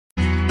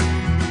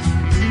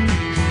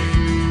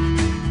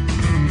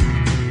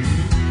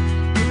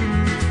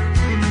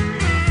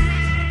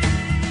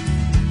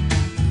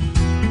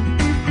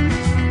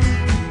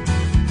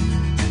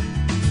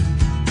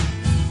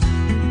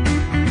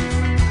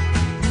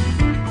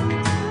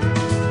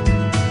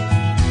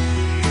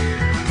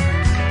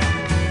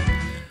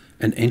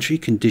Entry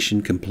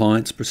Condition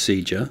Compliance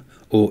Procedure,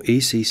 or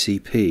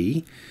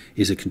ECCP,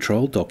 is a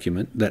control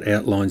document that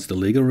outlines the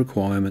legal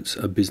requirements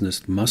a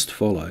business must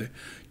follow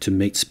to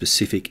meet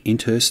specific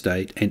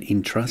interstate and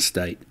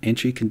intrastate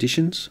entry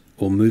conditions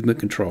or movement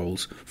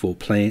controls for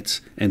plants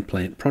and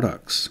plant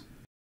products.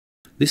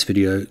 This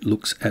video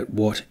looks at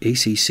what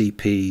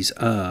ECCPs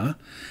are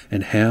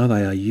and how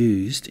they are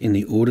used in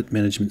the audit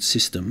management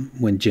system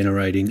when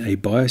generating a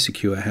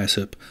BioSecure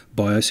HACCP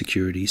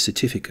Biosecurity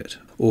Certificate,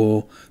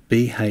 or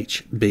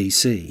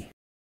BHBC.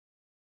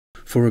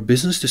 For a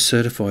business to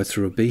certify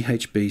through a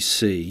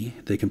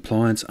BHBC their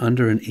compliance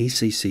under an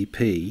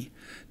ECCP,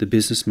 the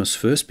business must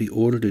first be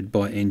audited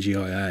by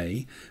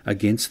NGIA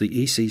against the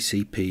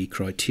ECCP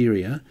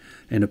criteria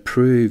and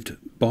approved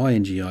by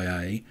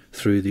NGIA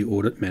through the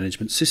audit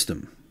management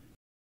system.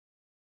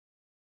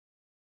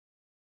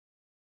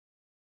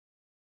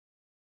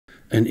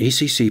 An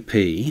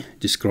ECCP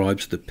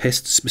describes the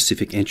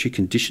pest-specific entry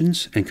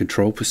conditions and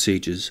control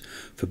procedures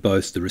for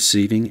both the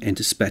receiving and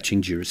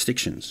dispatching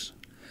jurisdictions.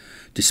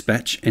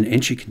 Dispatch and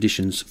entry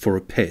conditions for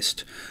a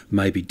pest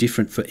may be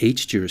different for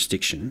each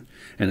jurisdiction,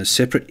 and a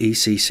separate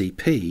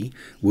ECCP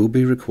will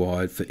be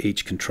required for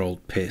each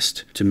controlled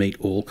pest to meet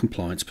all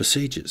compliance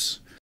procedures.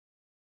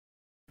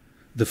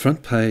 The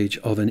front page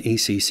of an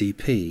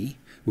ECCP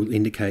will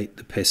indicate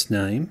the pest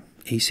name,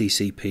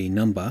 ECCP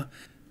number,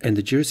 and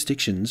the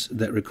jurisdictions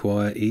that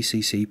require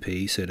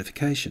ECCP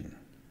certification.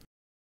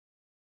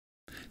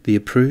 The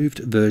approved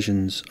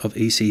versions of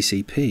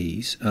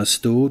ECCPs are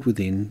stored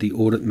within the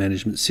audit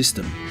management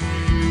system.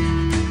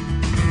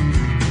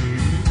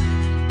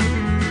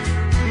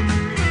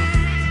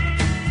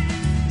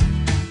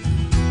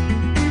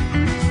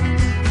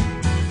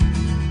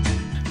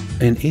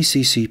 An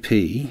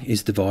ECCP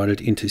is divided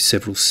into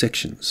several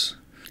sections.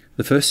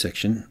 The first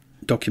section,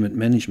 Document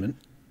Management,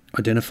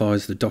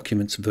 identifies the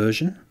document's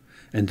version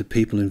and the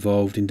people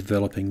involved in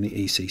developing the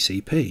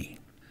ECCP.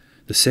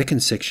 The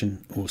second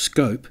section, or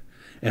Scope,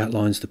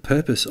 outlines the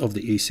purpose of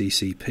the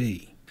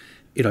ECCP.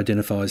 It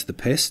identifies the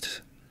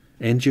pest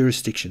and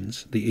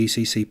jurisdictions the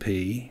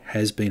ECCP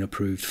has been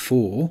approved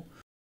for.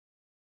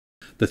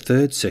 The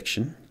third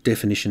section,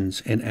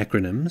 Definitions and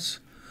Acronyms,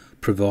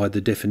 provide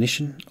the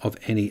definition of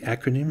any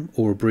acronym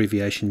or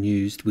abbreviation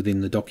used within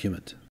the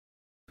document.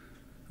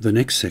 The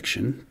next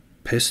section,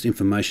 Pest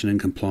Information and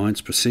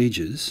Compliance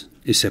Procedures,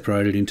 is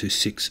separated into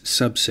 6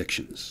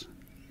 subsections.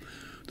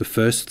 The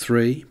first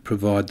 3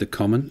 provide the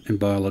common and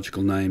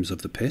biological names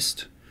of the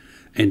pest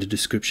and a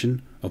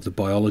description of the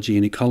biology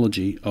and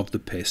ecology of the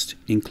pest,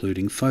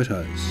 including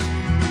photos.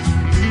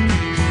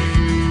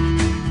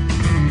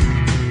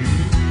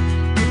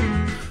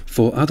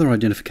 For other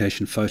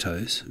identification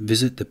photos,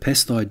 visit the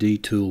Pest ID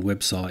tool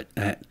website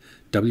at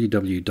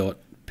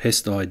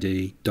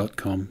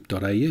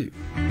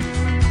www.pestid.com.au.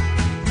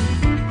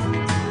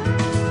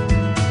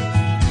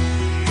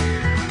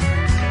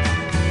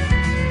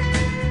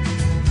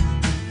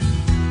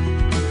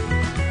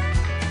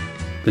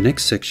 The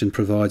next section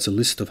provides a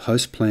list of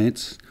host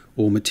plants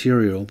or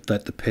material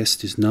that the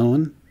pest is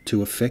known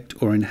to affect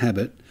or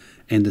inhabit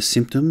and the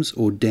symptoms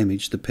or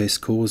damage the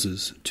pest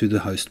causes to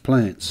the host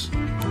plants.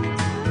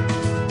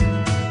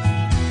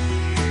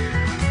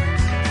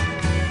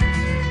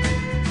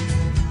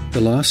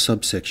 The last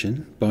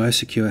subsection,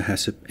 BioSecure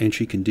HACCP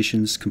Entry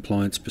Conditions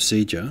Compliance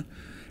Procedure,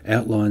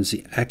 outlines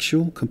the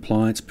actual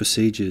compliance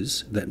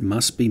procedures that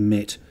must be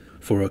met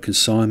for a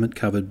consignment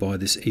covered by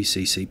this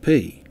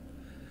ECCP.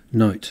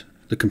 Note,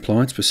 the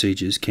compliance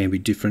procedures can be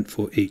different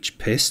for each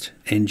pest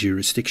and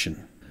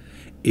jurisdiction.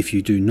 If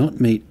you do not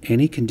meet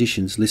any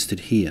conditions listed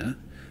here,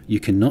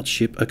 you cannot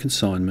ship a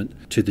consignment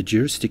to the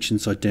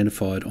jurisdictions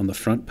identified on the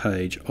front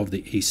page of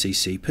the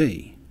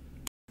ECCP.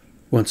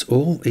 Once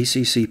all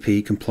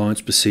ECCP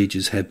compliance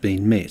procedures have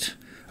been met,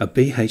 a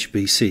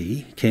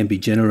BHBC can be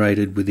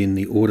generated within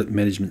the audit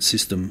management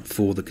system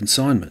for the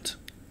consignment.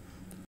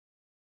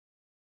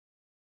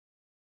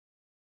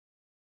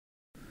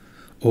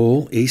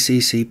 All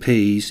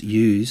ECCPs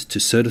used to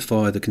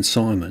certify the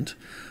consignment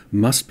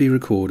must be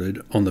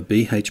recorded on the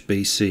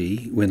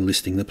BHBC when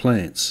listing the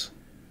plants.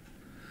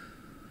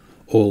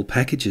 All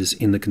packages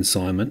in the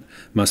consignment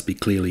must be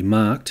clearly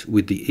marked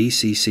with the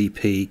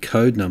ECCP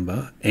code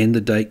number and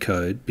the date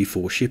code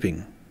before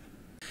shipping.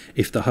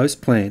 If the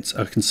host plants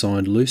are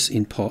consigned loose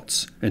in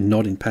pots and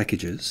not in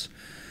packages,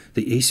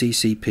 the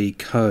ECCP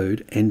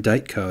code and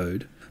date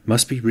code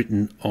must be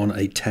written on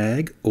a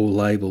tag or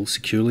label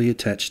securely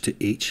attached to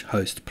each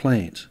host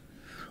plant,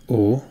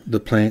 or the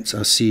plants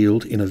are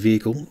sealed in a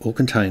vehicle or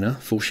container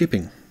for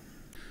shipping.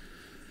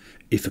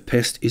 If a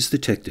pest is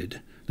detected,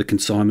 the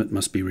consignment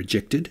must be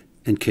rejected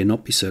and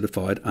cannot be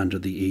certified under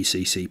the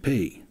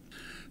ECCP.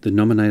 The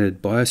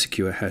nominated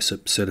BioSecure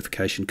HACCP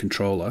certification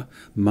controller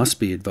must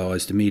be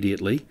advised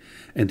immediately,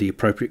 and the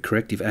appropriate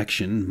corrective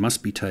action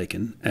must be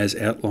taken as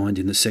outlined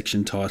in the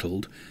section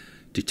titled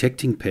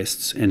Detecting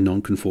Pests and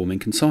Non-Conforming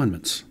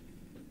Consignments.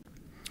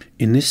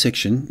 In this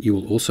section, you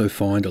will also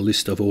find a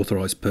list of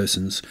authorised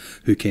persons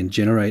who can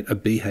generate a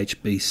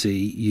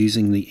BHBC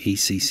using the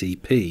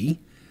ECCP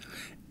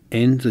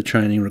and the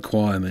training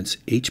requirements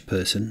each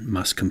person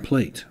must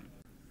complete.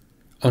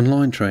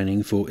 Online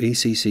training for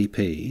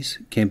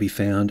ECCPs can be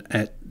found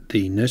at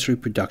the Nursery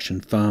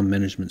Production Farm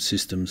Management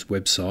Systems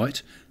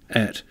website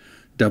at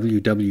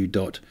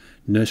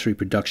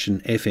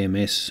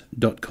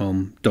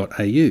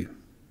www.nurseryproductionfms.com.au.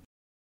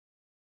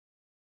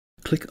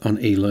 Click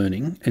on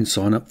e-learning and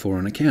sign up for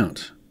an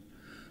account.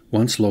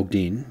 Once logged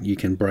in, you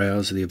can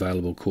browse the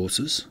available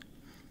courses.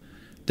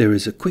 There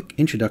is a quick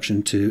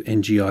introduction to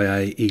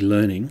NGIA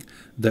e-learning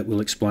that will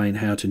explain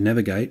how to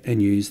navigate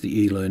and use the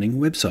e-learning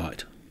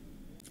website.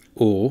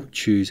 Or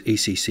choose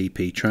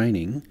ECCP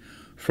training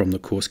from the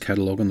course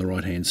catalogue on the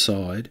right hand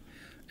side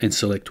and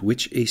select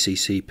which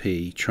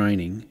ECCP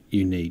training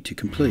you need to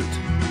complete.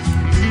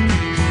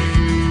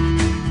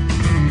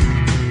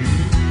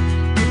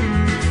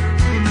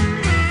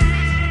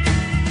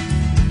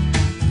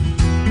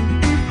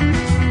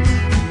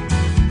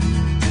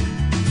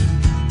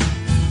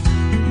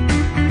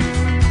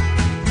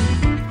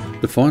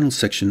 The final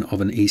section of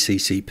an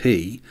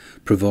ECCP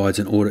provides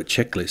an audit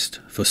checklist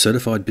for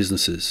certified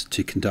businesses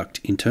to conduct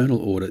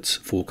internal audits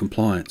for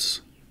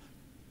compliance.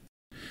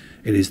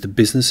 It is the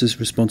business's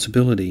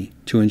responsibility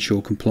to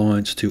ensure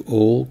compliance to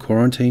all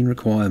quarantine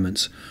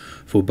requirements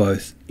for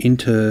both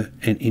inter-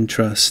 and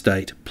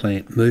intra-state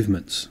plant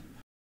movements.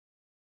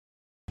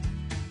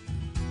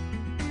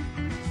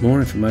 More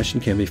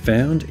information can be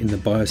found in the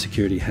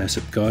Biosecurity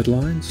HACCP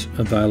guidelines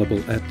available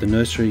at the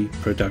Nursery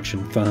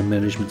Production Farm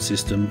Management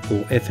System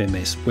or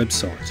FMS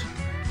website.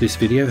 This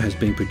video has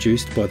been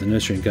produced by the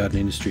Nursery and Garden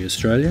Industry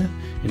Australia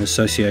in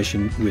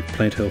association with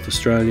Plant Health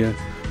Australia.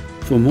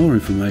 For more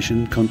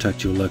information,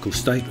 contact your local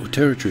state or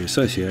territory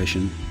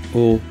association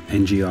or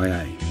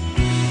NGIA.